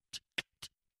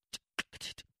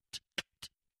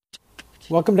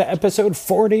Welcome to episode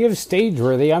 40 of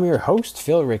Stageworthy. I'm your host,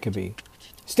 Phil Rickaby.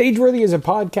 Stageworthy is a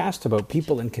podcast about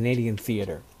people in Canadian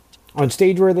theatre. On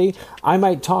Stageworthy, I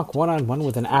might talk one-on-one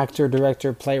with an actor,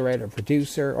 director, playwright, or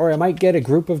producer, or I might get a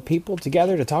group of people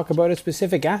together to talk about a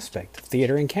specific aspect of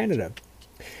theatre in Canada.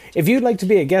 If you'd like to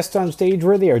be a guest on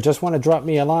Stageworthy or just want to drop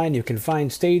me a line, you can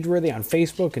find Stageworthy on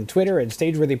Facebook and Twitter at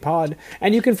StageworthyPod,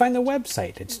 and you can find the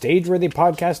website at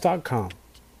stageworthypodcast.com.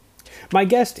 My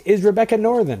guest is Rebecca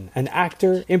Northern, an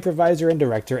actor, improviser, and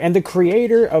director, and the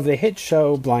creator of the hit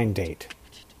show Blind Date.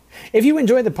 If you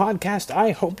enjoy the podcast,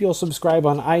 I hope you'll subscribe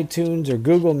on iTunes or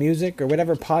Google Music or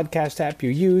whatever podcast app you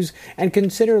use, and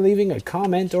consider leaving a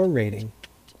comment or rating.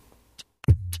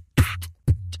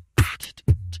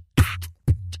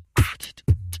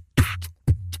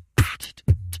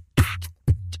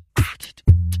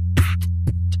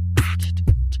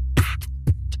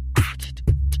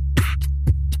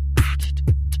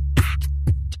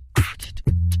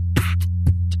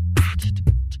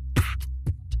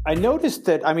 I noticed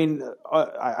that, I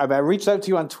reached out to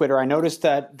you on Twitter. I noticed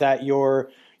that your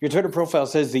Twitter profile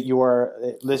says that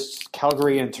it lists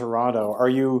Calgary and Toronto. Are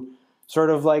you sort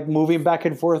of like moving back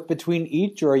and forth between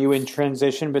each, or are you in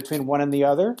transition between one and the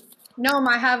other? No,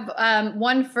 I have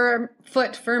one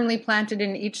foot firmly planted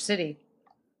in each city.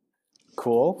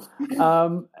 Cool.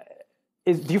 Do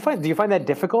you find that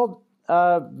difficult,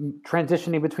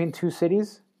 transitioning between two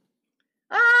cities?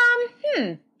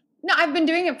 No, I've been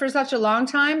doing it for such a long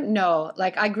time. No,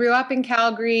 like I grew up in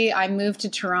Calgary. I moved to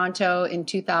Toronto in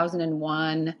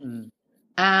 2001.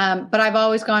 But I've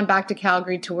always gone back to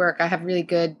Calgary to work. I have really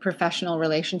good professional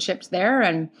relationships there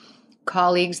and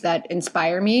colleagues that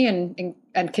inspire me and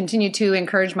continue to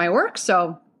encourage my work.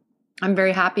 So I'm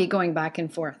very happy going back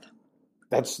and forth.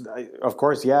 That's, of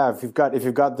course, yeah. If you've got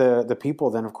the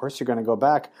people, then of course you're going to go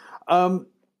back.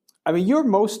 You're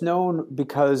most known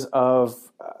because of,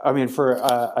 for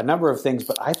a number of things,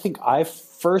 but I think I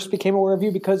first became aware of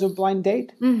you because of Blind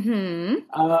Date.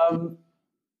 Mm-hmm.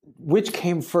 Which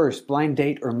came first, Blind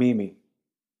Date or Mimi?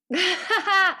 They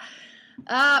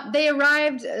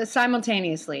arrived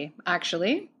simultaneously,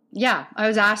 actually. Yeah, I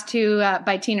was asked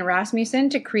by Tina Rasmussen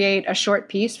to create a short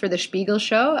piece for the Spiegel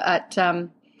show at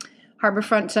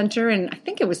Harbourfront Centre in, I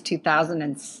think it was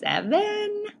 2007.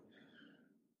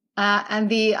 And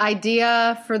the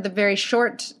idea for the very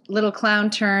short little clown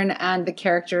turn and the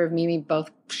character of Mimi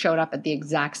both showed up at the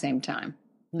exact same time.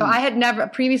 So I had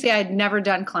never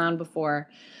done clown before,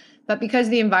 but because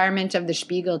the environment of the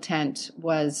Spiegel tent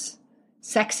was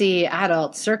sexy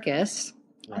adult circus,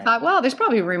 right. I thought, well, there's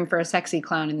probably room for a sexy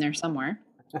clown in there somewhere.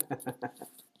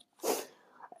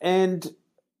 And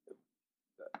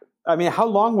how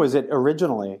long was it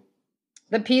originally?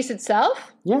 The piece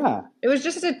itself? Yeah. It was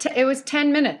just it was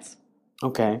 10 minutes.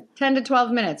 Okay. 10 to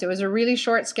 12 minutes. It was a really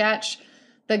short sketch.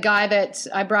 The guy that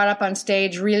I brought up on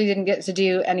stage really didn't get to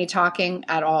do any talking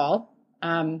at all.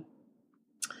 But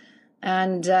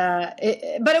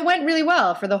it went really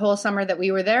well for the whole summer that we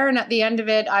were there. And at the end of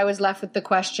it, I was left with the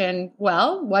question,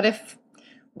 well, what if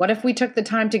we took the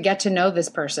time to get to know this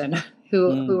person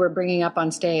who we're bringing up on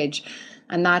stage?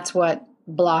 And that's what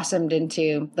blossomed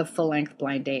into the full-length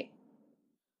Blind Date.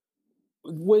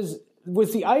 Was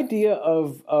the idea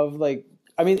of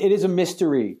it is a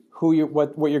mystery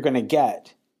what you're going to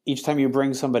get each time you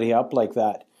bring somebody up like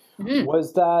that.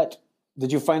 Mm-hmm.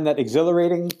 Did you find that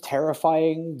exhilarating,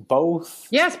 terrifying, both?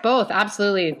 Yes, both,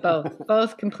 absolutely,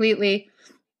 both completely.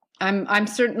 I'm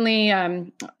certainly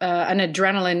an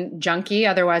adrenaline junkie.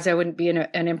 Otherwise, I wouldn't be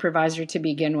an improviser to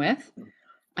begin with.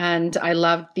 And I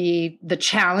loved the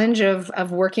challenge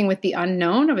of working with the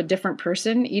unknown of a different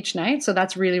person each night. So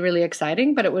that's really, really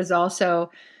exciting. But it was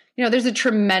also, there's a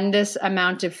tremendous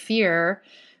amount of fear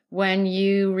when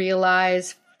you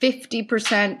realize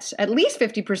 50%, at least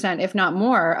 50%, if not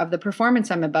more, of the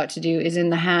performance I'm about to do is in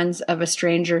the hands of a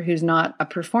stranger who's not a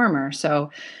performer.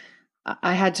 So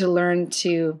I had to learn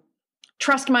to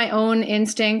trust my own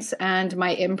instincts and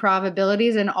my improv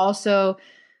abilities, and also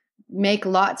make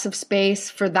lots of space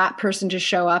for that person to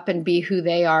show up and be who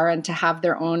they are and to have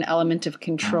their own element of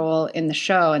control in the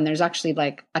show. And there's actually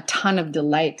like a ton of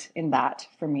delight in that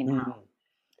for me now.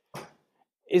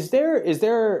 Is there,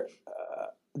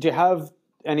 do you have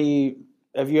any,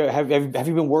 have you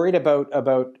been worried about,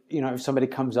 if somebody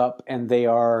comes up and they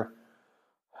are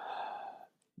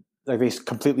like, they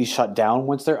completely shut down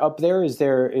once they're up there? Is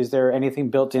there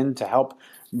anything built in to help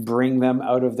bring them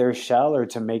out of their shell or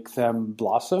to make them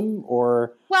blossom?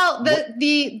 Or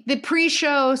the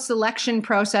pre-show selection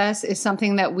process is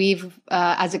something that we've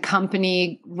as a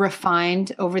company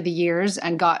refined over the years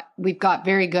and we've got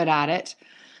very good at it.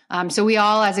 So we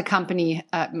all, as a company,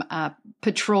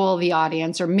 patrol the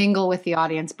audience or mingle with the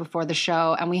audience before the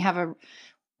show, and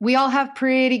we all have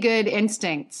pretty good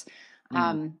instincts.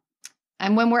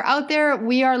 And when we're out there,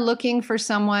 we are looking for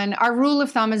someone. Our rule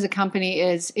of thumb as a company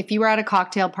is, if you were at a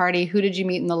cocktail party, who did you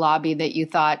meet in the lobby that you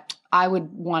thought, I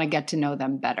would want to get to know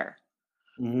them better?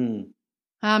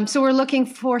 So we're looking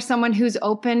for someone who's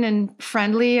open and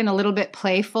friendly and a little bit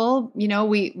playful. You know,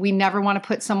 we never want to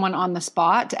put someone on the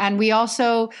spot. And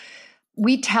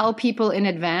we tell people in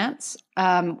advance,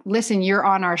 listen, you're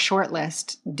on our short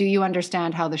list. Do you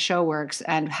understand how the show works?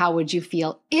 And how would you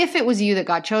feel if it was you that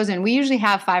got chosen? We usually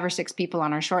have 5 or 6 people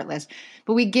on our short list,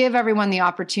 but we give everyone the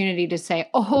opportunity to say,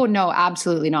 oh, no,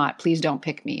 absolutely not. Please don't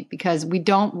pick me, because we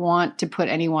don't want to put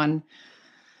anyone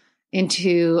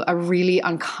into a really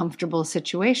uncomfortable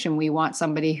situation. We want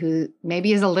somebody who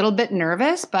maybe is a little bit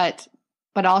nervous, but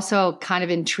also kind of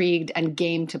intrigued and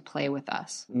game to play with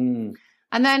us. And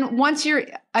then once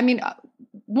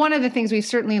one of the things we've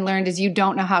certainly learned is you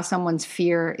don't know how someone's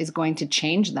fear is going to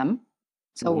change them.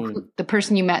 So the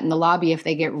person you met in the lobby, if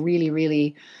they get really,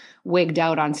 really wigged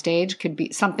out on stage, could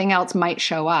be something else might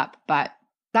show up, but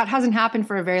that hasn't happened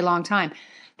for a very long time.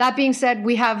 That being said,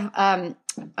 we have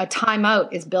a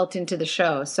timeout is built into the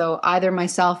show. So either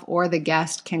myself or the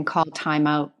guest can call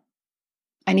timeout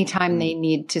anytime they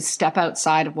need to step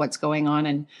outside of what's going on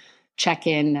and check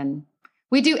in. And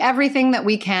we do everything that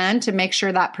we can to make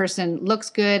sure that person looks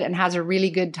good and has a really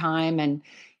good time. And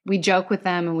we joke with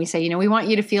them and we say, you know, we want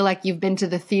you to feel like you've been to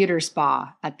the theater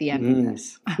spa at the end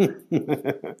of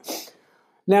this.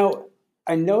 Now,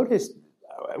 I noticed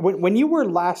when you were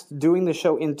last doing the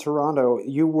show in Toronto,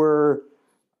 you were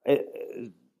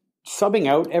subbing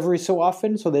out every so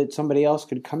often so that somebody else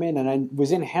could come in. And I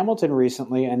was in Hamilton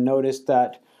recently and noticed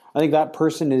that I think that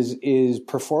person is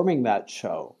performing that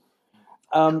show.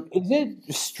 Is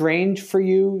it strange for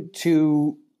you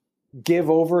to give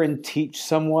over and teach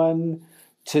someone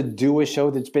to do a show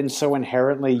that's been so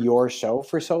inherently your show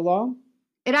for so long?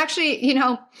 It actually, you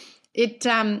know, it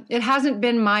hasn't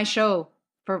been my show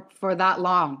for that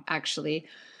long, actually.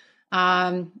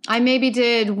 I maybe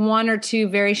did 1 or 2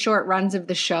 very short runs of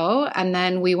the show, and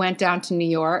then we went down to New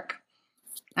York.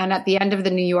 And at the end of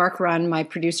the New York run, my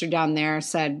producer down there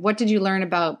said, what did you learn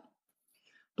about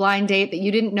Blind Date that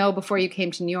you didn't know before you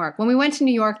came to New York? When we went to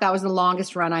New York, that was the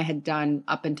longest run I had done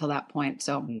up until that point.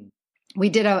 So we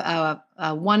did a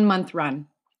 1-month run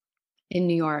in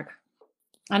New York.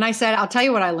 And I said, I'll tell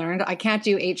you what I learned. I can't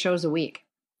do 8 shows a week.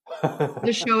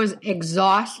 This show is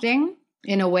exhausting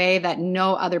in a way that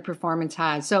no other performance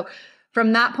has. So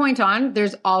from that point on,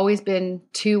 there's always been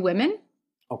 2 women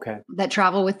that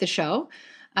travel with the show.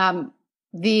 The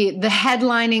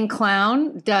headlining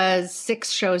clown does 6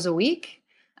 shows a week,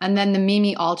 and then the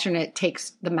Mimi alternate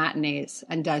takes the matinees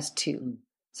and does 2.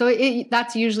 So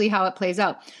that's usually how it plays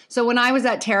out. So when I was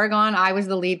at Tarragon, I was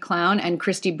the lead clown and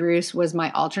Christy Bruce was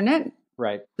my alternate.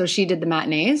 Right. So she did the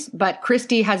matinees, but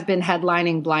Christy has been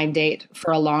headlining Blind Date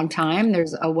for a long time.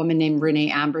 There's a woman named Renee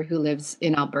Amber who lives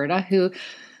in Alberta who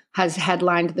has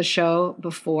headlined the show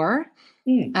before.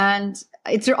 And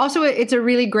it's a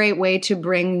really great way to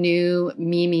bring new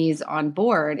Mimis on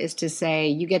board, is to say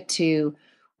you get to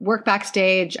work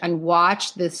backstage and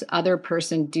watch this other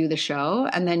person do the show,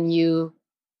 and then you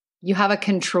have a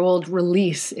controlled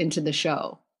release into the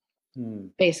show,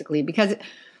 basically, because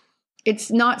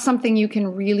it's not something you can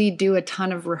really do a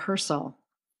ton of rehearsal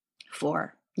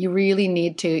for. You really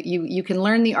need to, you can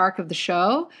learn the arc of the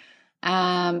show,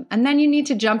 and then you need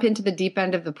to jump into the deep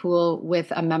end of the pool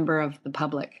with a member of the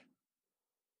public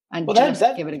and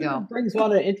that give it a go. Brings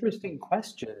on an interesting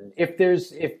question. If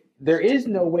there is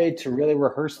no way to really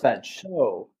rehearse that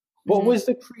show, what was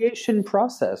the creation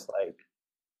process like?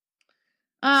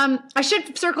 I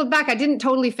should circle back. I didn't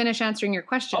totally finish answering your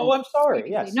question. Oh, I'm sorry.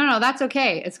 Yes. No, that's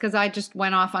okay. It's because I just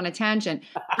went off on a tangent.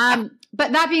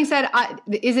 But that being said,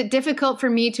 is it difficult for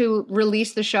me to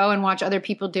release the show and watch other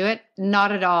people do it?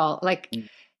 Not at all. Like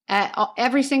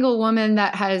every single woman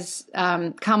that has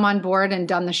come on board and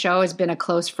done the show has been a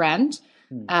close friend.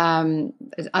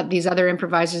 These other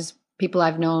improvisers, people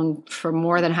I've known for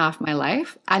more than half my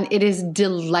life. And it is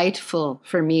delightful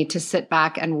for me to sit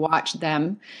back and watch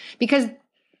them, because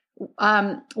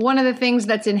one of the things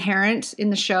that's inherent in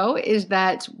the show is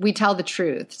that we tell the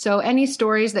truth. So any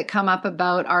stories that come up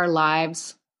about our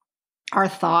lives, our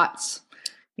thoughts,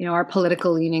 our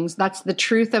political leanings, that's the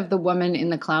truth of the woman in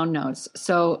the clown nose.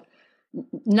 So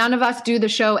none of us do the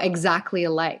show exactly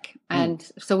alike. And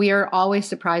so we are always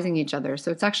surprising each other.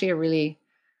 So it's actually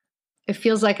it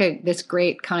feels like this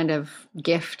great kind of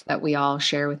gift that we all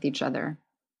share with each other.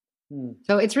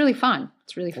 So it's really fun.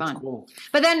 It's really fun. That's cool.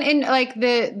 But then in like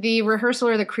the rehearsal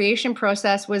or the creation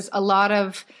process was a lot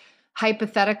of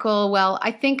hypothetical, well,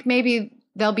 I think maybe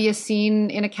there'll be a scene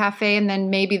in a cafe and then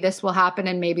maybe this will happen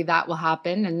and maybe that will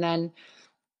happen. And then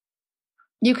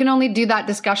you can only do that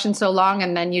discussion so long,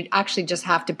 and then you actually just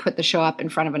have to put the show up in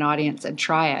front of an audience and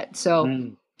try it.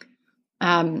 So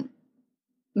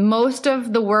most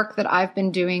of the work that I've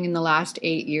been doing in the last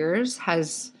 8 years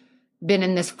has been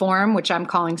in this form, which I'm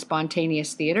calling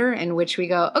spontaneous theater, in which we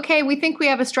go, okay, we think we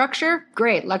have a structure.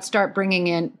 Great. Let's start bringing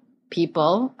in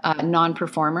people,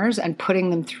 non-performers, and putting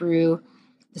them through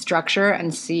the structure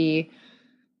and see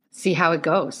how it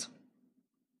goes.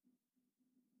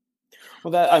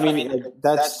 Well,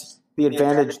 that's the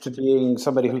advantage to being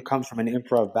somebody who comes from an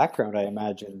improv background, I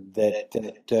imagine,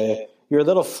 that you're a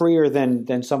little freer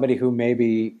than somebody who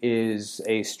maybe is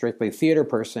a strictly theater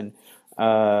person.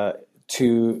 You're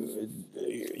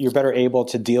better able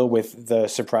to deal with the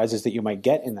surprises that you might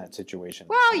get in that situation.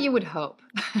 Well, you would hope.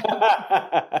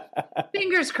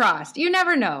 Fingers crossed. You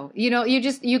never know.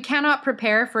 You cannot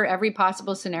prepare for every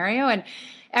possible scenario. And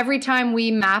every time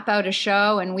we map out a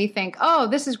show and we think, oh,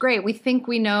 this is great, we think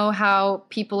we know how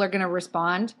people are going to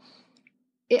respond.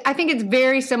 I think it's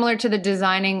very similar to the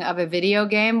designing of a video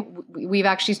game. We've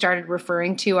actually started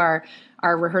referring to our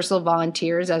rehearsal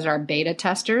volunteers as our beta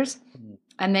testers.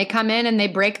 And they come in and they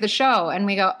break the show and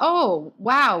we go, oh,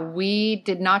 wow, we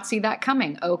did not see that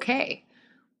coming. Okay.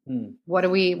 What do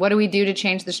we do to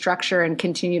change the structure and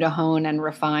continue to hone and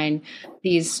refine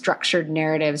these structured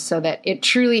narratives so that it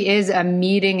truly is a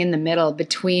meeting in the middle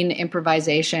between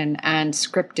improvisation and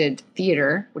scripted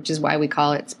theater, which is why we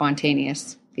call it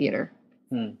spontaneous theater.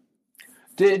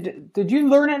 Did you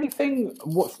learn anything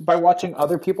by watching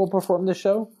other people perform the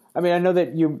show? I mean, I know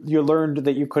that you learned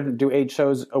that you couldn't do 8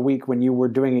 shows a week when you were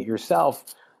doing it yourself,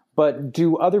 but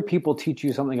do other people teach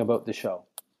you something about the show?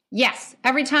 Yes.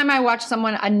 Every time I watch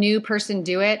a new person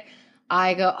do it,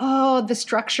 I go, oh, the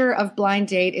structure of Blind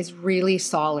Date is really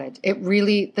solid.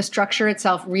 The structure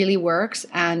itself really works,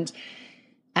 and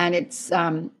it's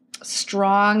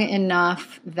strong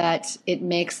enough that it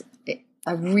makes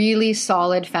a really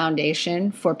solid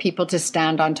foundation for people to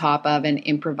stand on top of and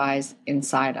improvise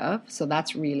inside of. So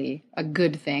that's really a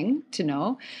good thing to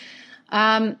know.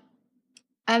 And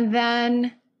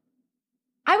then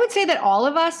I would say that all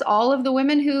of the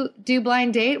women who do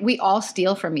Blind Date, we all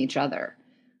steal from each other.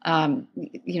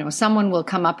 Someone will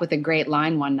come up with a great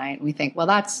line one night and we think, well,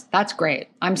 that's great.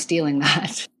 I'm stealing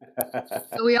that.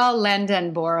 So we all lend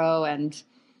and borrow. And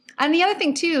the other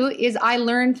thing, too, is I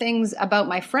learn things about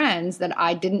my friends that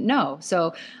I didn't know.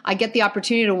 So I get the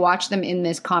opportunity to watch them in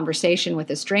this conversation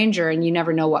with a stranger, and you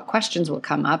never know what questions will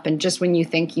come up. And just when you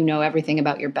think you know everything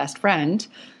about your best friend,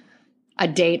 a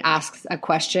date asks a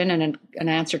question and an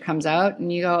answer comes out,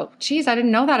 and you go, geez, I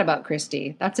didn't know that about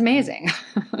Christy. That's amazing.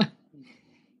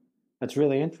 That's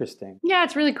really interesting. Yeah,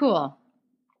 it's really cool.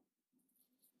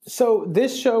 So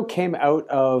this show came out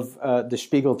of the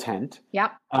Spiegel tent.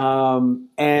 Yep.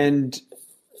 And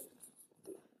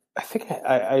I think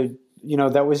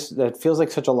that feels like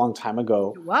such a long time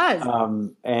ago. It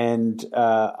was. And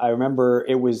I remember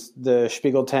it was the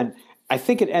Spiegel tent. I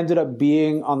think it ended up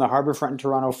being on the Harbourfront in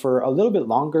Toronto for a little bit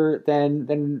longer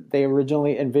than they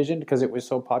originally envisioned because it was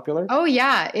so popular. Oh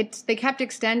yeah, they kept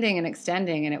extending and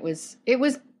extending, and it was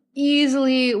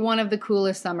easily one of the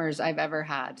coolest summers I've ever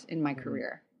had in my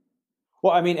career.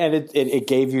 Well, I mean, and it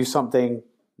gave you something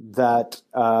that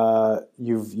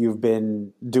you've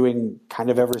been doing kind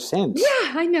of ever since.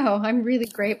 Yeah, I know. I'm really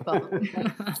grateful.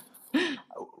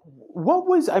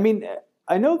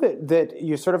 I know that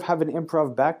you sort of have an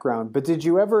improv background, but did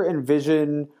you ever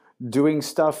envision doing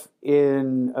stuff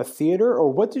in a theater,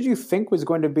 or what did you think was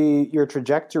going to be your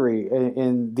trajectory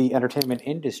in the entertainment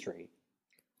industry?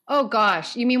 Oh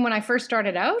gosh, you mean when I first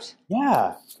started out?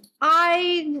 Yeah.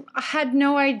 I had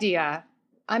no idea.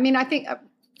 I mean, I think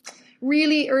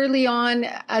really early on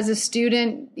as a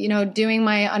student, doing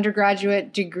my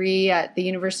undergraduate degree at the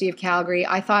University of Calgary,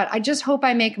 I thought, I just hope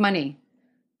I make money.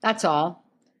 That's all.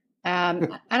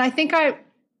 And I think I've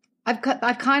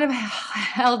kind of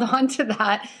held on to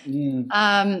that.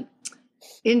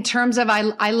 In terms of,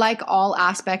 I like all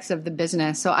aspects of the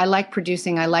business. So I like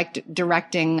producing, I like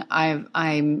directing,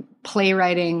 I'm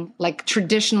playwriting, like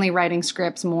traditionally writing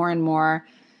scripts more and more.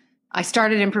 I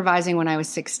started improvising when I was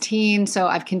 16, so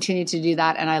I've continued to do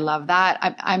that, and I love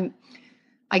that.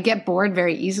 I get bored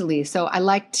very easily, so I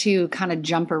like to kind of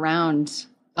jump around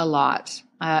a lot.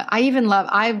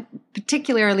 I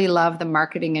particularly love the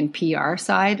marketing and PR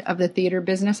side of the theater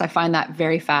business. I find that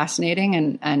very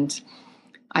fascinating, and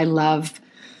I love,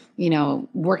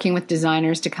 working with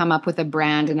designers to come up with a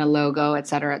brand and a logo, et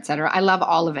cetera, et cetera. I love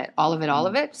all of it, all of it, all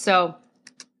of it. So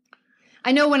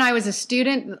I know when I was a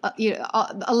student,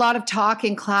 a lot of talk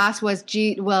in class was,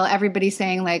 everybody's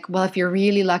saying like, well, if you're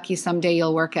really lucky, someday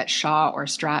you'll work at Shaw or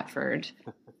Stratford.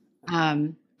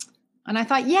 And I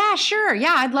thought, yeah, sure.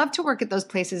 Yeah, I'd love to work at those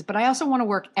places, but I also want to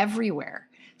work everywhere.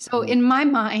 So in my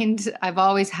mind, I've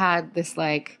always had this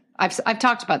like, I've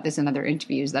talked about this in other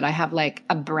interviews, that I have like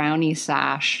a brownie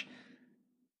sash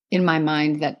in my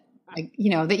mind that,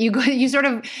 that you sort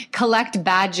of collect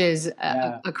badges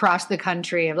across the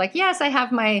country of like, yes, I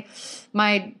have my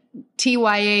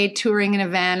TYA touring in a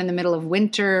van in the middle of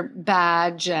winter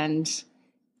badge. And,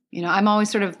 I'm always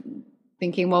sort of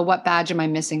thinking, well, what badge am I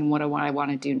missing and what do I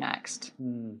want to do next?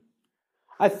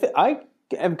 I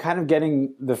am kind of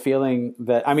getting the feeling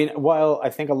that, while I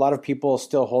think a lot of people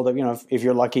still hold up, if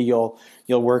you're lucky, you'll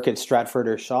work at Stratford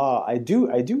or Shaw. I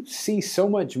do see so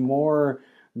much more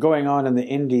going on in the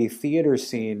indie theater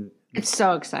scene. It's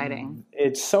so exciting.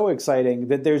 It's so exciting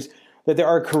that there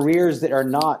are careers that are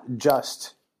not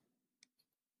just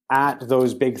at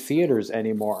those big theaters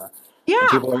anymore. Yeah. And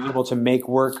people are able to make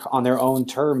work on their own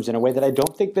terms in a way that I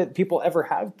don't think that people ever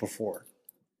have before.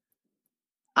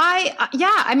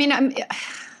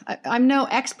 I'm no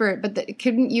expert, but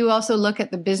couldn't you also look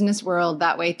at the business world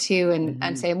that way too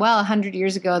and say, well, 100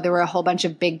 years ago, there were a whole bunch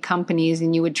of big companies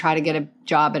and you would try to get a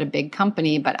job at a big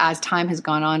company. But as time has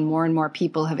gone on, more and more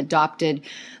people have adopted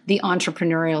the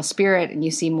entrepreneurial spirit, and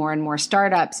you see more and more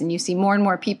startups, and you see more and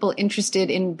more people interested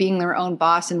in being their own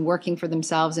boss and working for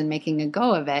themselves and making a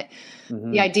go of it.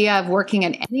 The idea of working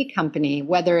at any company,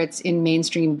 whether it's in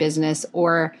mainstream business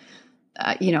or,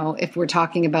 if we're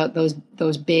talking about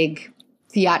those big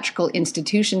theatrical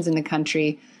institutions in the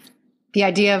country, the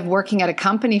idea of working at a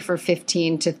company for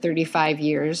 15 to 35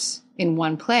 years in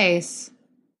one place,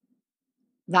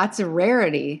 that's a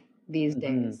rarity these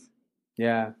days.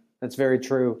 Yeah, that's very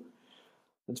true.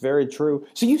 That's very true.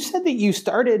 So you said that you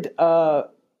started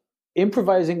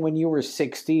improvising when you were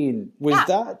 16.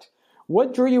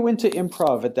 What drew you into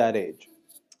improv at that age?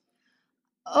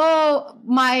 Oh,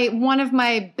 one of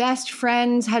my best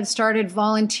friends had started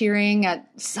volunteering at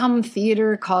some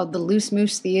theater called the Loose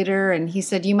Moose Theater. And he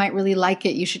said, you might really like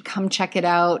it. You should come check it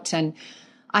out. And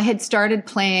I had started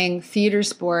playing theater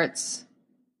sports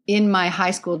in my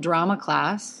high school drama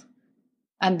class.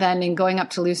 And then in going up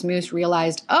to Loose Moose,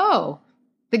 realized, oh,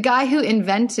 the guy who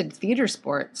invented theater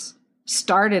sports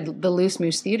started the Loose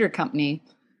Moose Theater Company.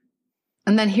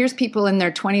 And then here's people in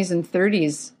their 20s and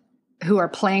 30s who are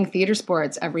playing theater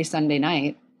sports every Sunday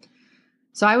night.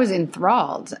 So I was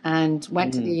enthralled and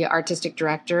went to the artistic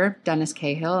director, Dennis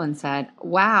Cahill, and said,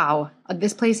 wow,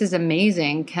 this place is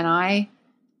amazing. Can I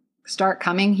start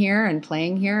coming here and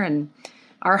playing here? And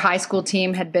our high school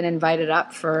team had been invited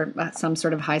up for some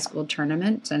sort of high school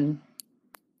tournament, and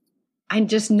I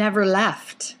just never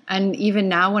left. And even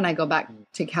now when I go back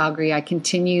to Calgary, I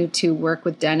continue to work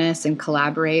with Dennis and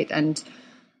collaborate. And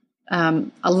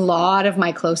a lot of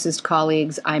my closest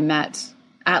colleagues I met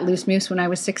at Loose Moose when I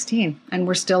was 16, and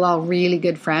we're still all really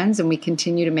good friends, and we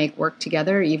continue to make work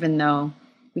together, even though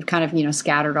we've kind of,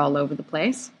 scattered all over the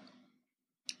place.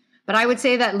 But I would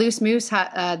say that Loose Moose,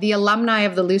 the alumni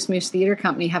of the Loose Moose Theater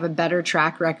Company have a better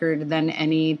track record than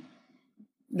a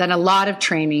lot of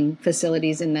training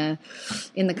facilities in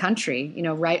the country.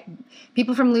 Right?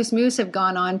 People from Loose Moose have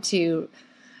gone on to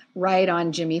write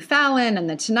on Jimmy Fallon and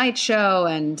The Tonight Show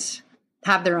and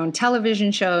have their own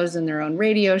television shows and their own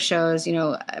radio shows.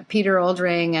 Peter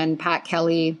Oldring and Pat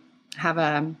Kelly have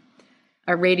a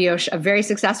very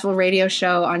successful radio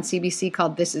show on CBC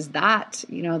called This Is That.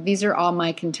 These are all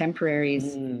my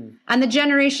contemporaries. And the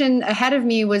generation ahead of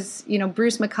me was,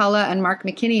 Bruce McCullough and Mark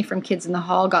McKinney from Kids in the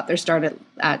Hall got their start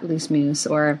at Loose Moose,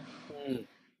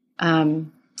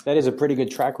 that is a pretty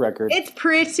good track record. It's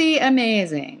pretty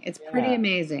amazing. Pretty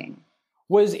amazing.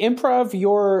 Was improv you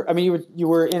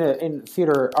were in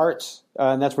theater arts,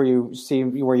 and that's where you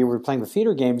were playing the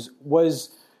theater games. Was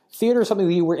theater something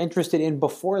that you were interested in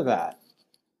before that?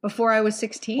 Before I was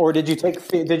 16? Or did you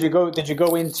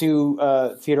go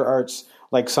into theater arts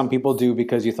like some people do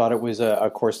because you thought it was a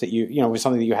course that was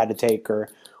something that you had to take or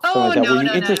something like that? No, were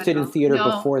you interested in theater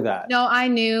before that? No,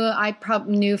 I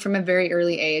probably knew from a very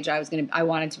early age I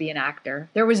wanted to be an actor.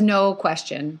 There was no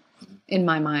question in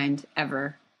my mind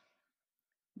ever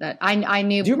that I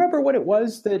knew. Do you remember what it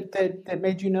was that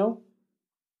made you know?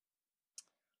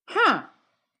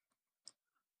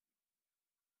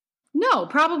 No,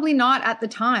 probably not at the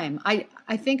time. I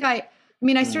think I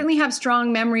certainly have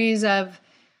strong memories of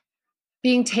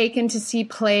being taken to see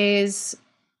plays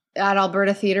at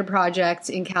Alberta Theatre Project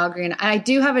in Calgary. And I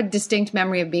do have a distinct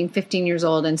memory of being 15 years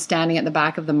old and standing at the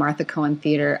back of the Martha Cohen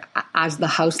Theatre as the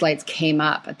house lights came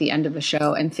up at the end of the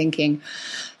show and thinking,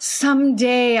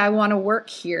 someday I want to work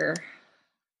here.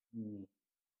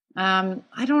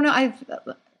 I don't know.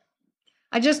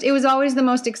 It was always the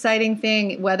most exciting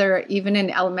thing, whether even in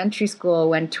elementary school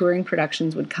when touring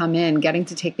productions would come in, getting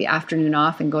to take the afternoon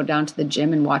off and go down to the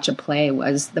gym and watch a play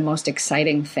was the most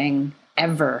exciting thing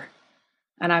ever.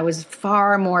 And I was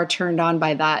far more turned on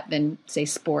by that than, say,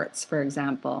 sports, for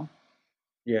example.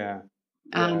 Yeah.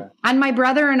 And my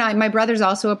brother's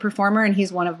also a performer, and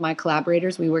he's one of my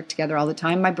collaborators. We work together all the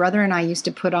time. My brother and I used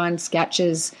to put on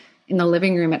sketches in the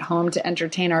living room at home to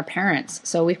entertain our parents.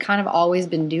 So we've kind of always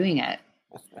been doing it.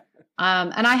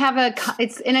 And I have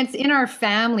it's in our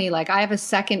family. Like, I have a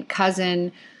second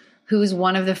cousin who's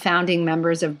one of the founding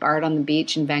members of Bard on the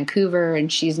Beach in Vancouver, and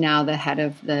she's now the head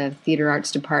of the theater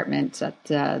arts department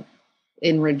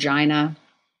in Regina.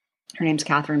 Her name's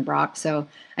Catherine Brock.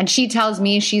 And she tells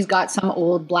me she's got some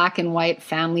old black and white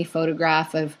family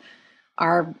photograph of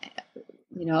our,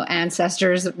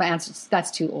 ancestors.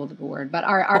 That's too old of a word, but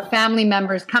our family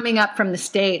members coming up from the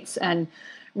States and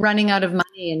running out of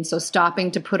money, and so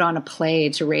stopping to put on a play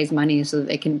to raise money so that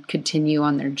they can continue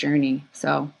on their journey.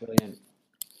 So brilliant.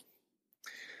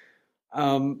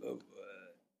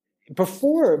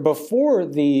 Before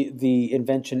the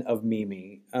invention of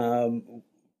Mimi,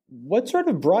 what sort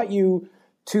of brought you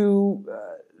to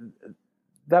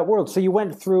that world? So you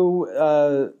went through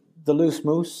the Loose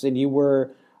Moose, and you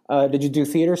were did you do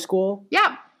theater school?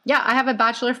 Yeah. I have a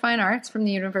Bachelor of Fine Arts from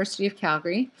the University of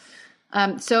Calgary.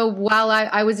 So while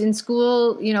I was in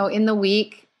school, in the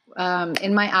week,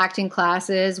 in my acting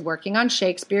classes, working on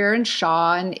Shakespeare and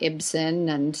Shaw and Ibsen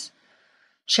and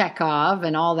Chekhov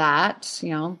and all that,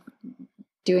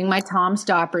 doing my Tom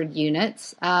Stoppard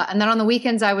units. And then on the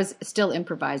weekends, I was still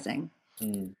improvising.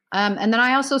 And then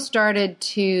I also started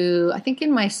I think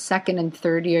in my second and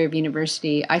third year of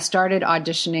university, I started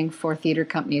auditioning for theater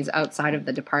companies outside of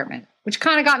the department, which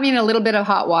kind of got me in a little bit of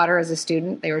hot water as a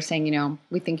student. They were saying,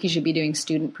 we think you should be doing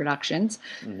student productions.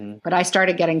 Mm-hmm. But I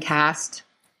started getting cast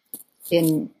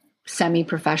in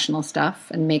semi-professional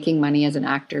stuff and making money as an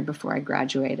actor before I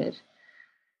graduated.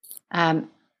 And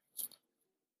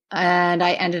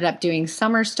I ended up doing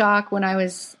summer stock when I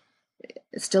was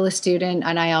still a student.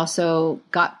 And I also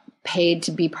got paid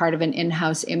to be part of an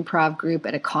in-house improv group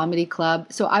at a comedy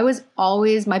club. So I was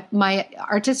always, my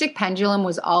artistic pendulum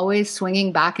was always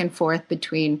swinging back and forth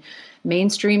between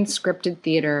mainstream scripted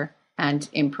theater and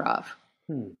improv.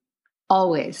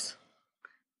 Always.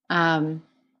 And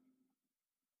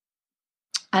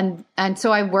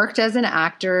so I worked as an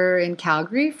actor in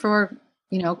Calgary for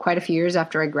quite a few years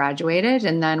after I graduated.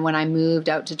 And then when I moved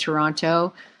out to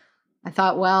Toronto, I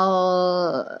thought,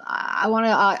 well,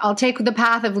 I'll take the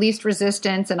path of least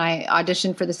resistance. And I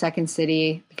auditioned for the Second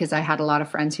City because I had a lot of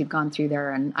friends who'd gone through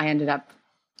there. And I ended up,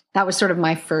 that was sort of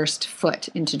my first foot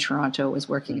into Toronto, was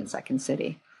working at Second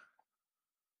City.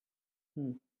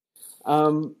 Were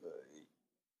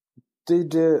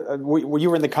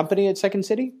you in the company at Second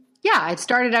City? Yeah, I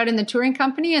started out in the touring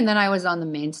company, and then I was on the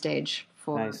main stage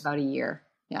for about a year.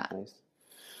 Yeah. Nice.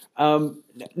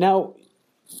 Now,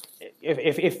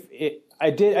 if I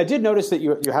did notice that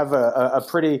you have a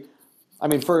pretty,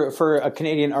 for a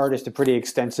Canadian artist, a pretty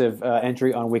extensive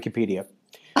entry on Wikipedia.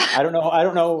 I don't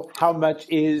know how much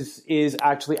is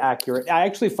actually accurate. I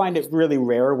actually find it really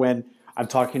rare when I'm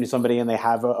talking to somebody and they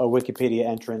have a Wikipedia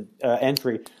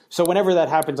entry. So whenever that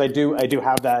happens, I do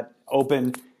have that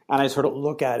open and I sort of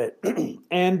look at it.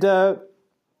 And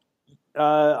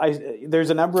there's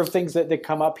a number of things that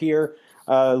come up here.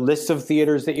 Lists of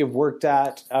theaters that you've worked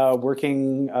at,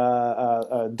 working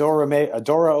a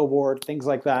Dora Award, things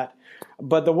like that.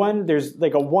 But there's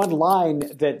like a one line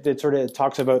that sort of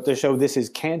talks about the show This Is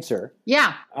Cancer.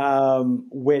 Yeah.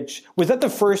 Which was that the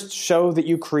first show that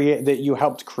you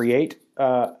helped create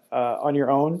on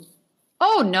your own?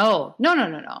 Oh no.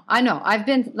 I know. I've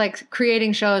been like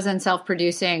creating shows and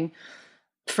self-producing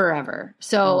forever.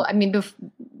 So,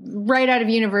 right out of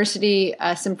university,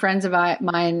 some friends of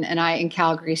mine and I in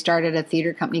Calgary started a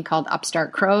theater company called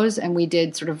Upstart Crows, and we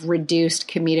did sort of reduced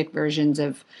comedic versions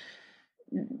of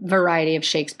variety of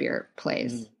Shakespeare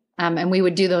plays. And we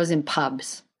would do those in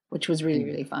pubs, which was really,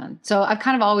 really fun. So I've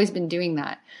kind of always been doing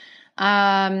that.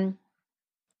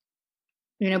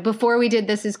 Before we did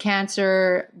This Is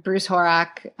Cancer, Bruce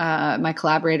Horak, my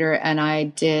collaborator, and I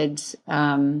did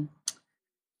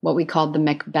what we called the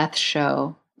Macbeth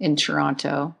Show in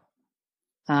Toronto,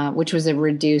 which was a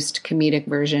reduced comedic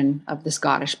version of the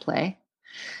Scottish play.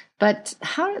 But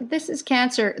how This Is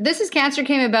Cancer? This Is Cancer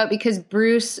came about because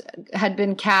Bruce had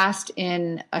been cast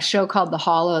in a show called The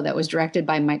Hollow that was directed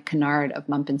by Mike Kennard of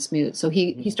Mump and Smoot. So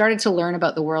he started to learn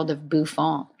about the world of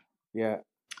Buffon. Yeah.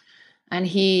 And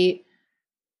he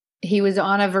was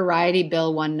on a variety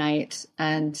bill one night,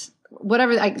 and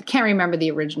whatever, I can't remember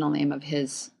the original name of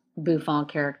his Buffon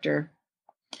character,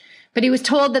 but he was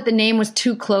told that the name was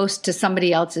too close to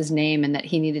somebody else's name and that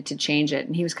he needed to change it.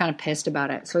 And he was kind of pissed about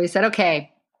it. So he said,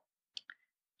 okay,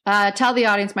 tell the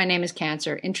audience my name is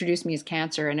Cancer. Introduce me as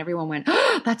Cancer. And everyone went,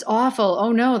 oh, that's awful.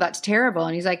 Oh no, that's terrible.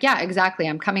 And he's like, yeah, exactly.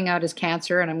 I'm coming out as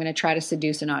Cancer and I'm going to try to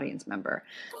seduce an audience member.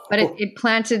 But it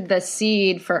planted the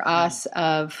seed for us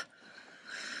of,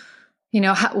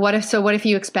 what if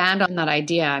you expand on that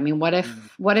idea? I mean, what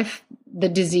if the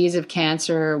disease of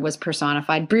cancer was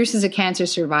personified? Bruce is a cancer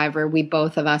survivor. We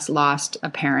both of us lost a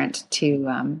parent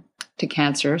to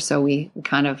cancer. So we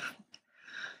kind of,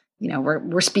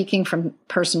 we're speaking from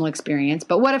personal experience,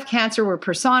 but what if cancer were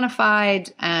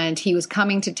personified and he was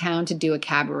coming to town to do a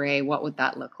cabaret? What would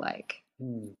that look like?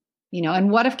 And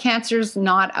what if cancer's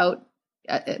not out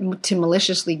to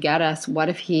maliciously get us? What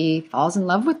if he falls in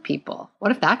love with people?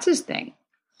 What if that's his thing?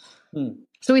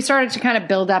 So we started to kind of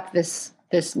build up this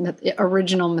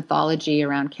original mythology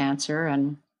around cancer,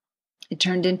 and it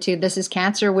turned into This Is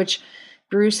Cancer, which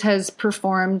Bruce has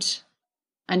performed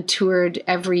and toured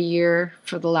every year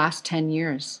for the last 10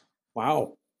 years.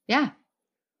 Wow. Yeah.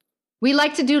 We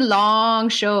like to do long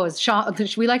shows.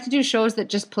 We like to do shows that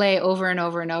just play over and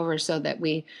over and over, so that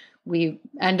we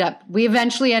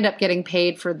eventually end up getting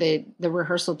paid for the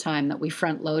rehearsal time that we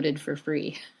front loaded for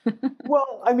free.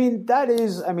 Well, in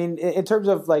terms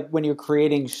of like when you're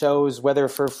creating shows, whether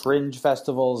for fringe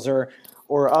festivals or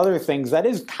other things, that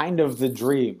is kind of the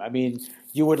dream. I mean,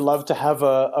 you would love to have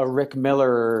a Rick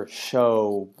Miller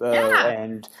show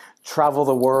and travel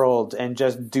the world and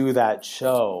just do that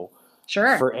show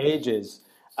for ages.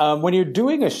 When you're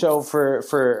doing a show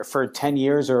for 10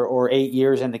 years or 8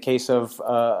 years, in the case of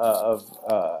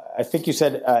I think you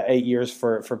said 8 years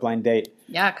for Blind Date.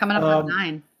 Yeah, coming up on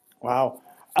 9. Wow.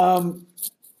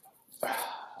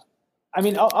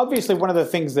 Obviously, one of the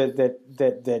things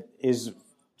that is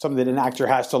something that an actor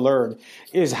has to learn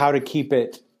is how to keep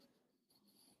it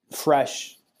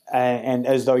fresh and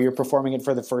as though you're performing it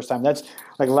for the first time. That's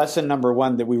like lesson number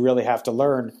one that we really have to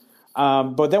learn.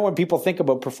 But then when people think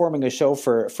about performing a show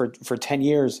for 10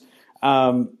 years,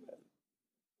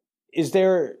 is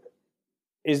there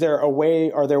a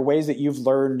way, are there ways that you've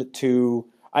learned to,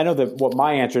 I know that what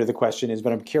my answer to the question is,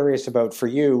 but I'm curious about for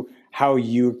you, how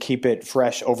you keep it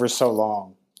fresh over so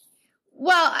long?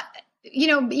 Well,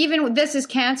 even This Is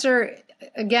Cancer,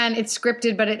 again, it's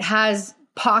scripted, but it has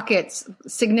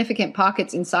significant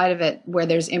pockets inside of it where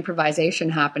there's improvisation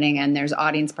happening and there's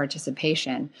audience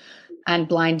participation. And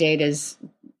Blind Date is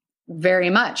very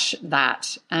much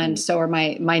that. And so are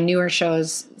my newer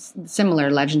shows, similar.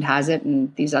 Legend Has It,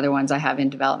 and these other ones I have in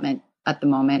development at the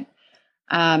moment.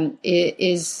 It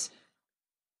is,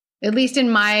 at least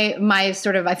in my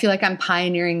sort of, I feel like I'm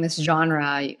pioneering this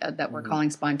genre that we're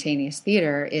calling spontaneous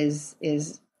theater,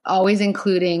 is always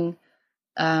including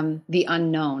the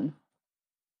unknown.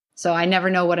 So I never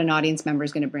know what an audience member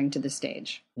is going to bring to the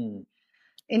stage.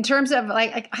 In terms of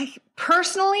I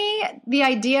personally, the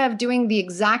idea of doing the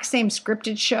exact same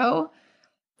scripted show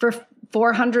for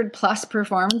 400 plus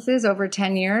performances over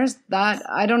 10 years, that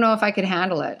I don't know if I could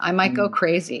handle it. I might go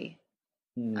crazy.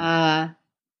 But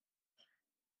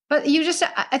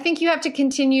I think you have to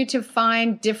continue to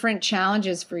find different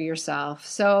challenges for yourself.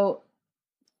 So,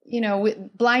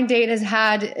 Blind Date has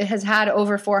had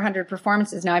over 400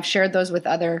 performances. Now I've shared those with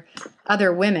other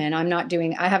women.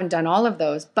 I haven't done all of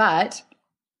those, but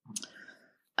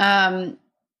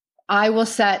I will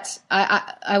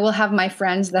have my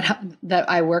friends that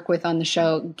I work with on the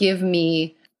show give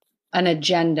me an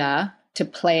agenda to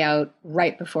play out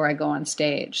right before I go on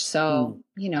stage. So,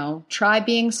 try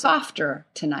being softer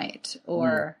tonight,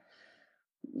 or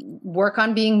work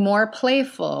on being more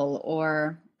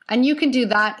playful, and you can do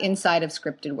that inside of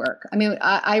scripted work. I mean,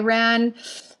 I ran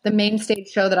the main stage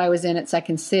show that I was in at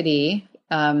Second City.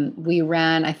 We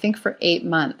ran, I think, for 8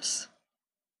 months.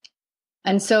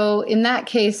 And so in that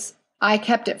case, I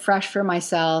kept it fresh for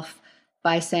myself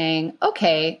by saying,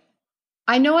 okay,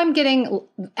 I know I'm getting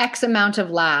X amount of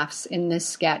laughs in this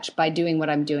sketch by doing what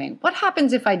I'm doing. What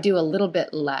happens if I do a little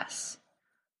bit less?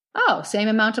 Oh, same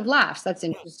amount of laughs. That's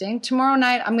interesting. Tomorrow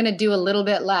night, I'm going to do a little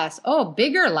bit less. Oh,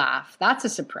 bigger laugh. That's a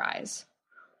surprise.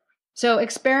 So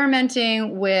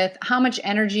experimenting with how much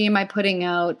energy am I putting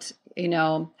out?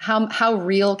 How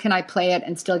real can I play it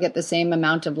and still get the same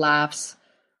amount of laughs,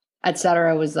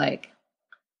 etc., was like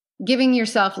giving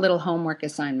yourself little homework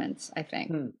assignments, I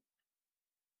think.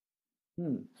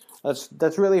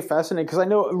 That's really fascinating, because I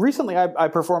know recently I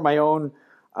performed my own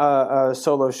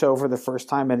solo show for the first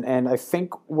time, and I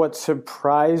think what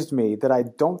surprised me that I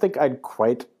don't think I'd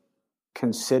quite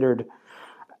considered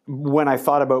when I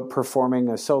thought about performing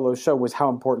a solo show was how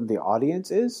important the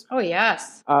audience is. Oh,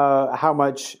 yes. How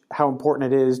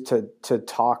important it is to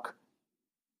talk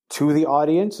to the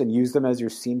audience and use them as your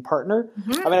scene partner.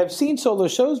 I mean, I've seen solo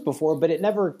shows before, but it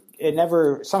never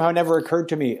occurred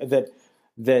to me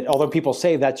that although people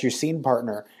say that's your scene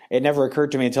partner, it never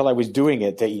occurred to me until I was doing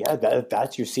it that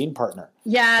that's your scene partner.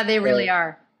 Yeah, they really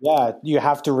are. Yeah, you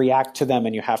have to react to them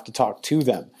and you have to talk to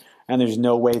them, and there's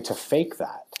no way to fake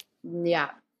that. Yeah.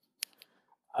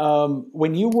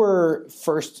 When you were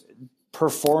first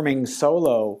performing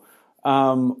solo,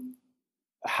 how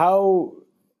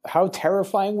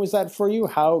terrifying was that for you?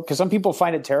 Because some people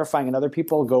find it terrifying and other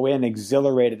people go in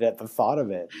exhilarated at the thought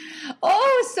of it.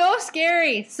 Oh, so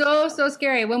scary. So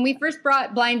scary. When we first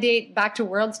brought Blind Date back to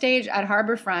World Stage at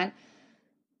Harbourfront,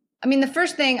 I mean, the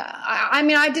first thing,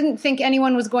 I didn't think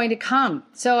anyone was going to come.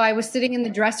 So I was sitting in the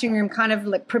dressing room kind of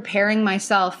like preparing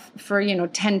myself for,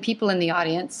 10 people in the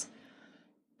audience.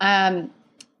 And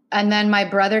then my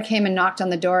brother came and knocked on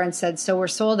the door and said, "So we're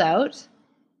sold out."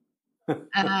 And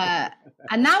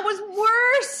that was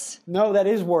worse. No, that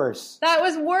is worse. That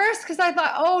was worse because I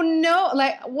thought, oh no,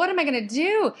 like, what am I going to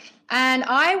do? And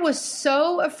I was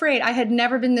so afraid. I had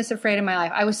never been this afraid in my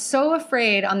life. I was so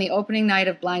afraid on the opening night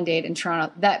of Blind Date in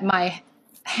Toronto that my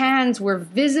hands were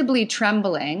visibly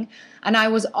trembling and I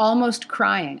was almost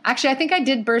crying. Actually, I think I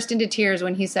did burst into tears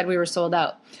when he said we were sold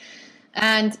out.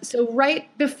 And so right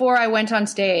before I went on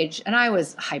stage, and I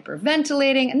was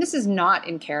hyperventilating, and this is not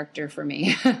in character for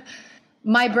me,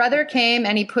 my brother came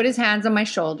and he put his hands on my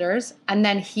shoulders, and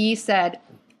then he said,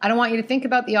 "I don't want you to think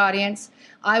about the audience.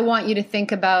 I want you to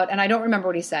think about," and I don't remember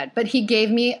what he said, but he gave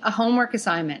me a homework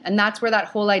assignment. And that's where that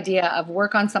whole idea of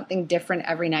work on something different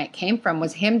every night came from,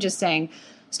 was him just saying,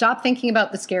 stop thinking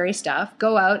about the scary stuff,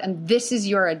 go out, and this is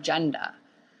your agenda.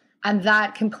 And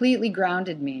that completely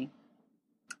grounded me.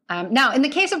 Now, in the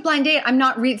case of Blind Date,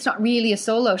 it's not really a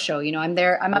solo show.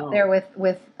 I'm up there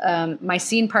with my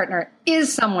scene partner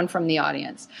is someone from the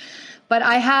audience. But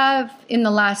I have, in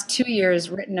the last 2 years,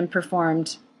 written and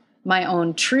performed my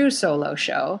own true solo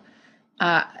show,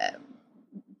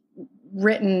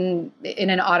 written in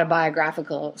an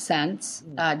autobiographical sense,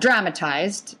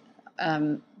 dramatized.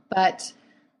 But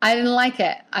I didn't like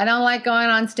it. I don't like going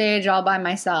on stage all by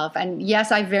myself. And yes,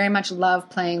 I very much love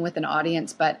playing with an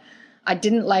audience, but I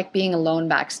didn't like being alone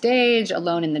backstage,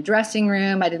 alone in the dressing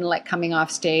room. I didn't like coming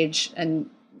off stage and,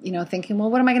 thinking,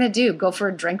 well, what am I going to do? Go for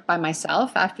a drink by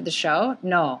myself after the show?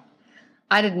 No,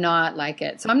 I did not like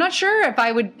it. So I'm not sure if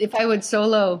I would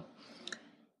solo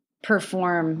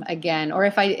perform again, or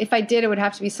if I did, it would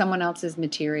have to be someone else's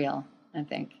material, I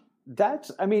think.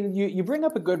 You bring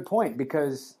up a good point,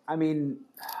 because,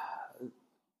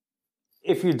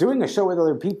 if you're doing a show with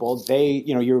other people,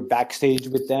 you're backstage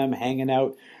with them, hanging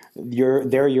out.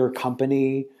 They're your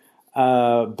company,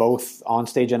 both on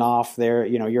stage and off.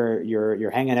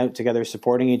 You're hanging out together,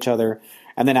 supporting each other,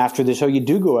 and then after the show, you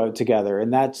do go out together.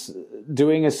 And that's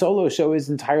doing a solo show is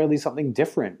entirely something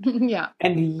different. Yeah,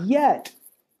 and yet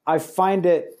I find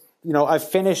it. I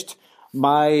finished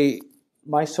my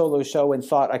solo show and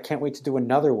thought, I can't wait to do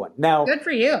another one. Now, good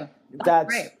for you. That's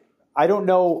great. I don't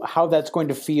know how that's going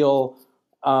to feel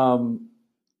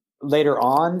later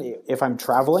on if I'm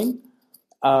traveling.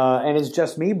 And it's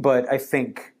just me, but I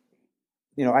think,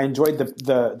 I enjoyed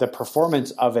the performance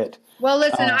of it. Well,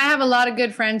 listen, I have a lot of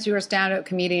good friends who are stand-up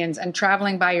comedians, and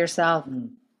traveling by yourself,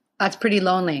 that's pretty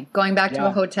lonely. Going back to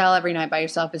a hotel every night by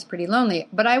yourself is pretty lonely.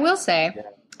 But I will say,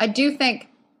 I think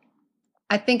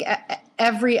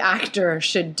every actor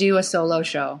should do a solo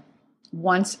show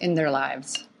once in their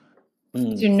lives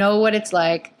to know what it's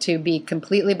like to be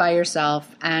completely by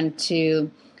yourself, and to,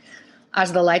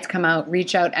 as the lights come out,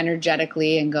 reach out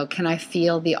energetically and go, can I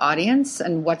feel the audience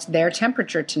and what's their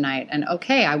temperature tonight? And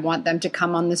okay, I want them to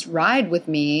come on this ride with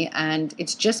me, and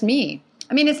it's just me.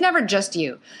 I mean, it's never just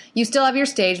you. You still have your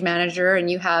stage manager, and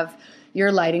you have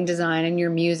your lighting design and your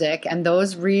music, and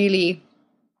those really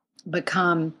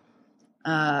become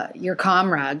your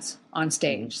comrades on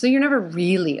stage. So you're never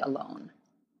really alone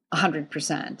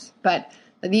 100%. But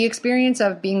the experience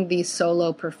of being the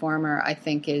solo performer, I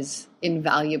think, is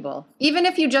invaluable. Even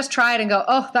if you just try it and go,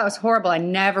 oh, that was horrible, I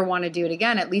never want to do it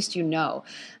again, at least you know.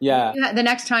 Yeah. The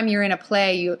next time you're in a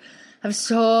play, you have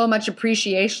so much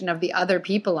appreciation of the other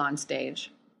people on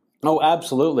stage. Oh,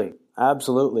 absolutely.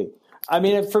 Absolutely. I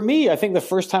mean, for me, I think the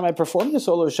first time I performed the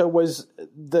solo show was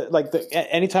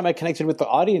anytime I connected with the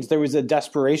audience, there was a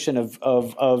desperation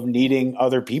of needing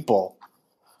other people.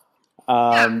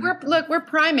 We're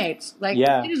primates. Like,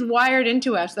 it is wired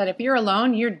into us that if you're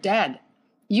alone, you're dead.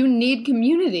 You need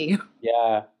community.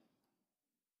 Yeah.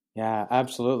 Yeah,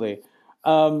 absolutely.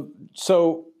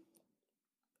 So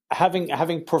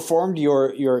having performed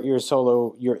your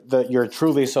solo, your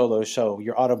truly solo show,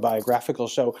 your autobiographical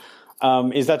show,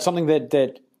 is that something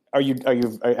that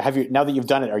have you, now that you've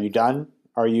done it, are you done?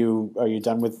 Are you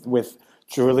done with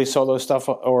truly solo stuff,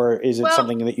 or is it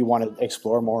something that you want to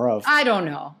explore more of? I don't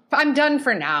know. I'm done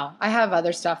for now. I have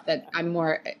other stuff that I'm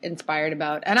more inspired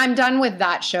about, and I'm done with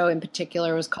that show in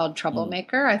particular. It was called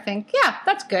Troublemaker. I think,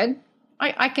 that's good.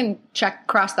 I can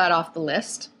cross that off the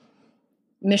list.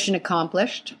 Mission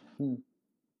accomplished.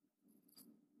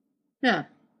 Yeah.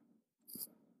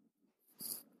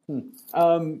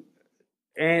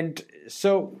 And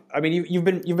so, I mean, you've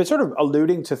been sort of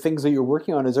alluding to things that you're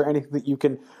working on. Is there anything that you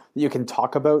can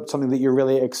talk about? Something that you're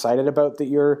really excited about that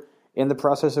you're in the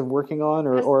process of working on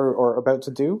or about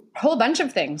to do? A whole bunch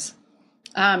of things.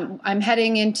 I'm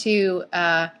heading into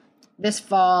this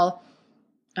fall.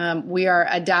 We are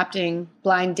adapting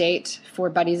Blind Date for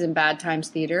Buddies in Bad Times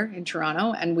Theatre in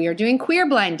Toronto, and we are doing Queer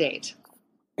Blind Date.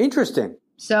 Interesting.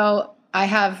 So I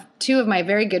have two of my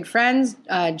very good friends,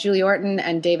 Julie Orton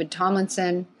and David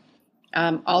Tomlinson,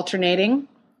 alternating.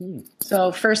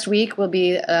 So first week will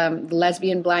be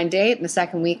lesbian blind date, and the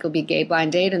second week will be gay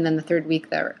blind date, and then the third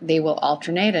week they will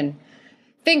alternate. And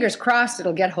fingers crossed,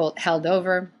 it'll get held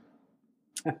over.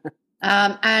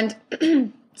 And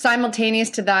simultaneous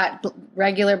to that,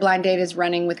 regular blind date is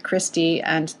running with Christy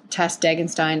and Tess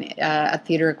Degenstein at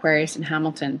Theatre Aquarius in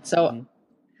Hamilton. So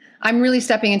I'm really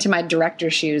stepping into my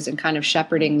director's shoes and kind of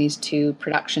shepherding these two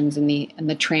productions and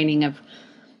the training of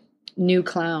new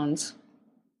clowns.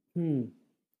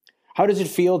 How does it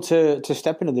feel to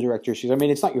step into the director's shoes? I mean,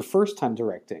 it's not your first time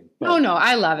directing. But, no,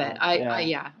 I love it.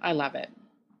 I love it.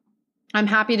 I'm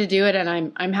happy to do it,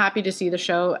 and I'm happy to see the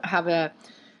show have a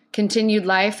continued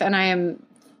life, and I am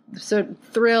so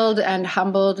thrilled and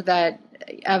humbled that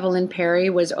Evelyn Perry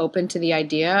was open to the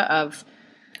idea of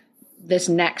this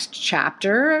next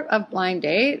chapter of Blind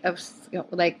Date, of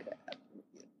like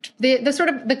the sort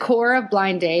of the core of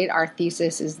Blind Date. Our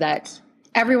thesis is that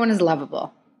everyone is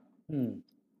lovable.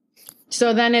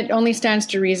 So then it only stands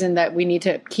to reason that we need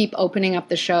to keep opening up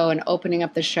the show and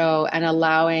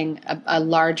allowing a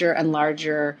larger and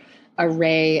larger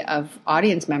array of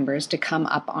audience members to come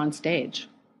up on stage.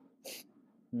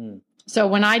 So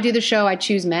when I do the show, I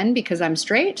choose men because I'm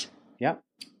straight. Yeah.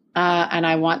 And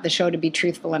I want the show to be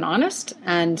truthful and honest.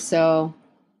 And so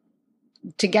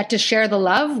to get to share the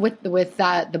love with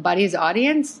the Buddies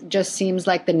audience just seems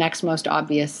like the next most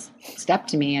obvious step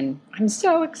to me. And I'm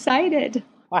so excited.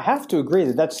 I have to agree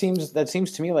that seems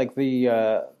to me like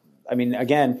I mean,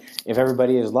 again, if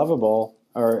everybody is lovable,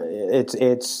 or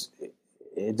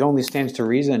it only stands to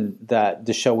reason that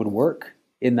the show would work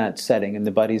in that setting, in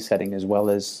the Buddies setting, as well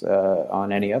as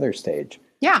on any other stage.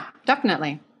 Yeah,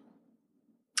 definitely.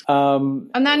 And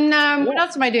then what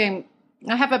else am I doing?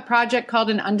 I have a project called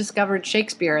An Undiscovered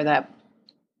Shakespeare that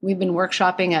we've been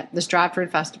workshopping at the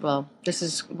Stratford Festival.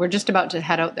 We're just about to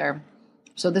head out there.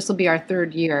 So this will be our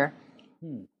third year.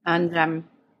 And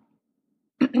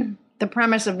the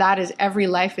premise of that is every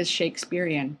life is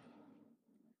Shakespearean.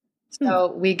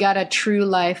 So we got a true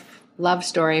life love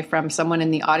story from someone in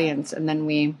the audience, and then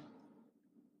we,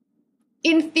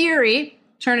 in theory,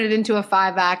 turn it into a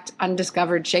 5-act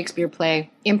undiscovered Shakespeare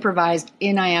play, improvised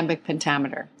in iambic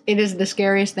pentameter. It is the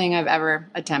scariest thing I've ever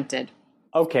attempted.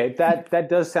 Okay, that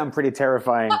does sound pretty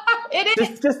terrifying. It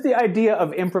is. Just the idea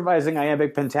of improvising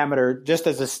iambic pentameter just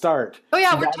as a start. Oh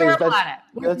yeah, we're terrible at it.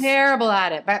 We're terrible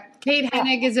at it. But Kate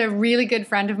Hennig is a really good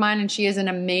friend of mine, and she is an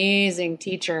amazing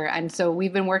teacher. And so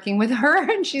we've been working with her,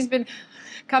 and she's been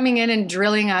coming in and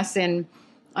drilling us in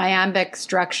iambic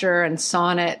structure and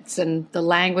sonnets and the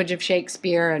language of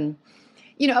Shakespeare. And,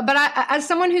 but as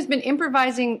someone who's been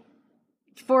improvising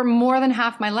for more than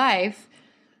half my life,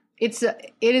 it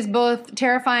is both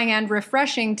terrifying and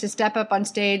refreshing to step up on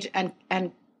stage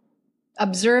and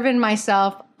observe in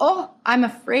myself, I'm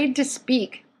afraid to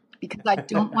speak because I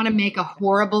don't want to make a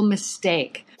horrible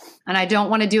mistake, and I don't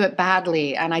want to do it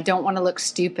badly, and I don't want to look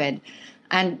stupid.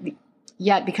 And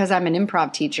yet, because I'm an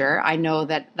improv teacher, I know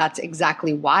that that's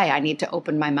exactly why I need to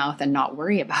open my mouth and not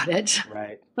worry about it.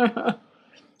 Right.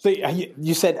 So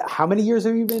you said, how many years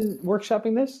have you been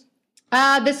workshopping this?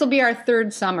 This will be our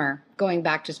third summer going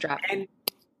back to Stratford.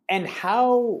 And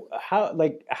how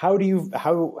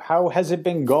has it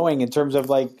been going in terms of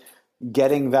like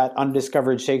getting that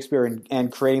undiscovered Shakespeare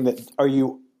and creating that?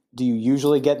 Do you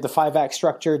usually get the 5-act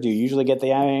structure? Do you usually get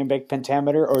the iambic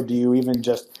pentameter, or do you even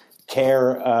just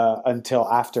care until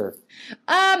after?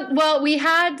 Well, we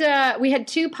had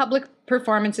 2 public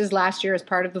performances last year as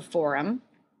part of the forum.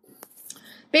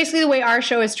 Basically, the way our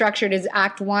show is structured is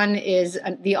Act 1 is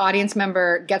the audience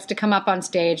member gets to come up on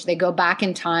stage. They go back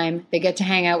in time. They get to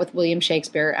hang out with William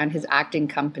Shakespeare and his acting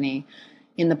company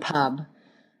in the pub.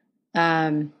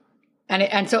 And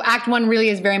so Act 1 really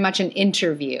is very much an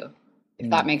interview, if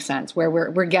that makes sense, where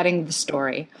we're getting the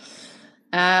story.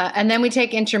 And then we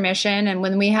take intermission, and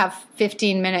when we have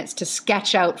 15 minutes to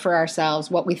sketch out for ourselves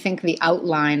what we think the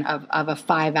outline of a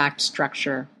 5-act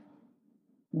structure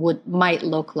might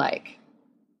look like.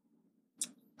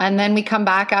 And then we come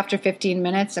back after 15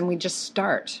 minutes and we just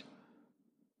start.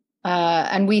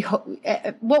 And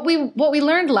what we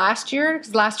learned last year,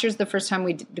 because last year's the first time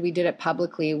we did it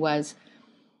publicly, was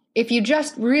if you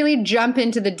just really jump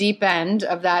into the deep end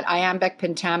of that iambic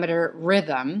pentameter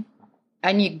rhythm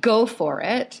and you go for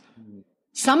it,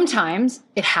 sometimes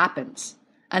it happens.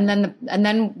 And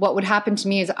then what would happen to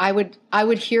me is I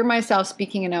would hear myself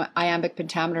speaking in an iambic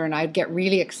pentameter, and I'd get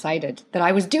really excited that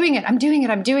I was doing it. I'm doing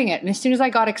it. And as soon as I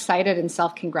got excited and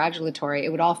self-congratulatory, it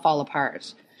would all fall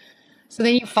apart. So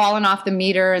then you've fallen off the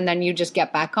meter, and then you just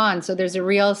get back on. So there's a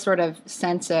real sort of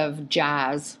sense of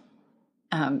jazz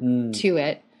to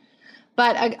it.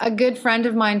 But a good friend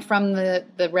of mine from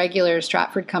the regular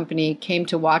Stratford company came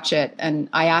to watch it, and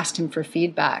I asked him for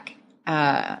feedback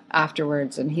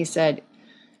afterwards, and he said,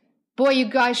 "Boy, you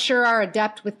guys sure are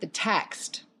adept with the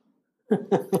text."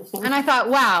 And I thought,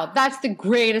 wow, that's the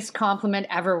greatest compliment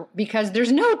ever, because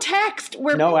there's no text.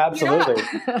 No, absolutely.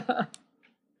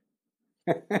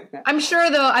 I'm sure,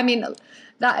 though, I mean,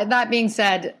 that being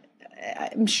said,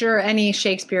 I'm sure any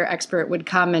Shakespeare expert would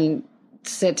come and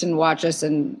sit and watch us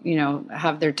and,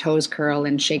 have their toes curl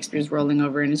and Shakespeare's rolling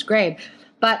over in his grave.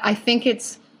 But I think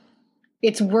it's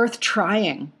worth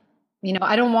trying.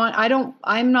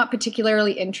 I'm not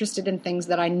particularly interested in things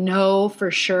that I know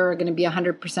for sure are going to be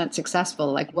 100%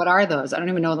 successful. Like, what are those? I don't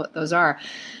even know what those are.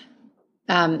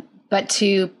 But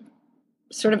to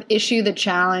sort of issue the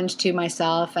challenge to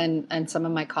myself and some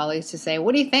of my colleagues to say,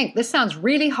 what do you think? This sounds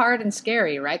really hard and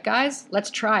scary, right, guys?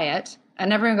 Let's try it.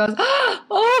 And everyone goes,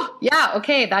 oh, yeah,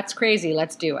 okay, that's crazy.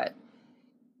 Let's do it.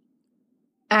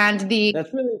 And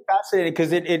that's really fascinating,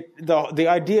 because the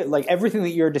idea, like everything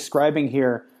that you're describing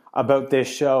here about this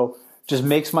show, just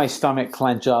makes my stomach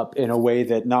clench up in a way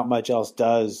that not much else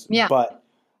does. Yeah. But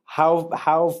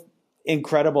how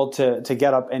incredible to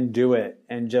get up and do it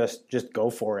and just go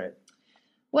for it.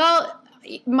 Well,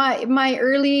 my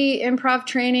early improv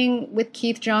training with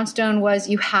Keith Johnstone was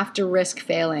you have to risk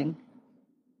failing.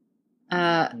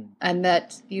 And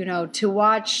that, to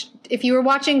watch, if you were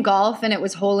watching golf and it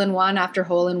was hole in one after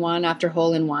hole in one after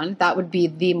hole in one, that would be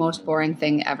the most boring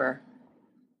thing ever.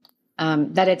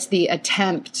 That it's the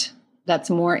attempt that's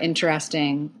more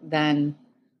interesting than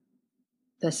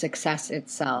the success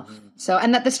itself. Mm-hmm. So,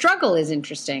 and that the struggle is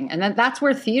interesting, and that's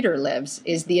where theater lives,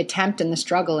 is the attempt and the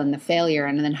struggle and the failure.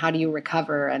 And then how do you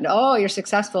recover? And, oh, you're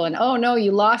successful. And, oh no,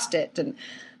 you lost it. And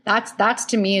that's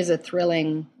to me is a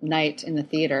thrilling night in the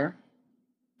theater.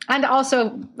 And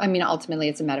also, I mean, ultimately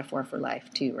it's a metaphor for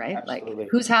life too, right? Absolutely. Like,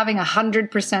 who's having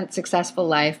 100% successful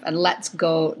life, and let's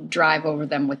go drive over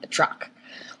them with the truck.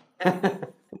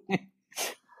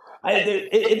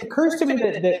 It occurs to me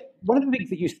that one of the things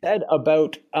that you said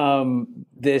about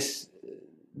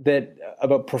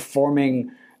about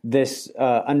performing this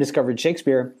undiscovered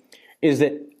Shakespeare is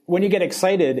that when you get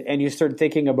excited and you start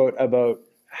thinking about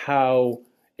how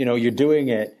you're doing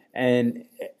it, and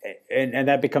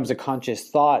that becomes a conscious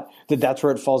thought, that's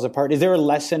where it falls apart. Is there a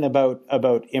lesson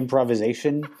about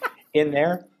improvisation in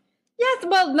there? Yes,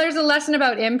 well, there's a lesson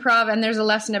about improv and there's a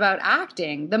lesson about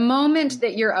acting. The moment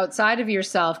that you're outside of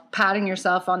yourself, patting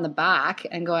yourself on the back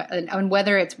and going, and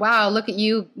whether it's, wow, look at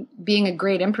you being a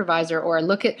great improviser, or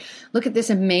look at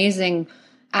this amazing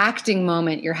acting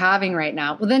moment you're having right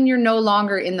now. Well, then you're no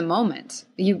longer in the moment.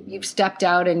 You've stepped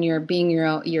out and you're being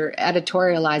you're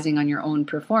editorializing on your own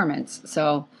performance.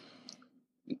 So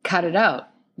cut it out.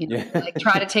 Like,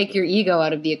 try to take your ego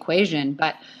out of the equation,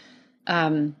 but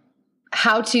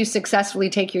how to successfully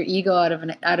take your ego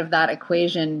out of that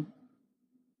equation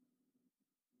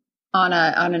on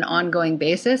an ongoing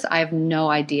basis, I have no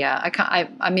idea.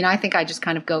 I mean, I think I just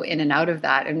kind of go in and out of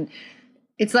that, and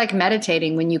it's like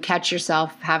meditating. When you catch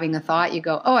yourself having a thought, you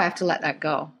go, "Oh, I have to let that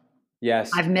go."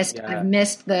 Yes, I'm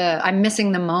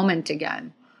missing the moment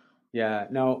again. Yeah,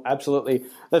 no, absolutely.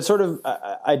 That sort of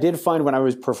I did find when I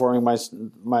was performing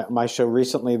my show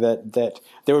recently that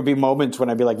there would be moments when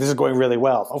I'd be like, "This is going really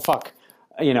well." Oh fuck,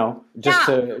 just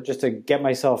to get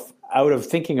myself out of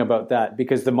thinking about that,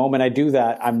 because the moment I do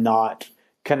that, I'm not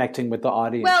connecting with the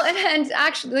audience. Well, and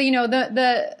actually,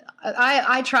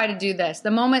 I try to do this.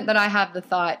 The moment that I have the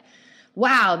thought,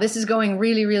 "Wow, this is going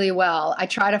really, really well," I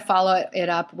try to follow it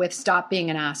up with "Stop being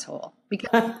an asshole."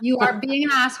 Because you are being an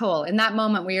asshole in that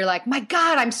moment where you're like, "My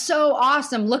God, I'm so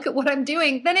awesome. Look at what I'm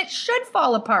doing." Then it should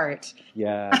fall apart.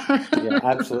 Yeah,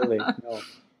 absolutely. No,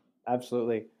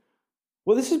 absolutely.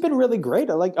 Well, this has been really great.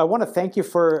 I want to thank you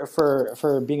for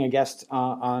being a guest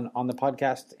on the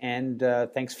podcast, and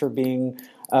thanks for being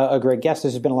a great guest.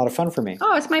 This has been a lot of fun for me.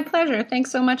 Oh, it's my pleasure.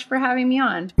 Thanks so much for having me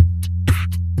on.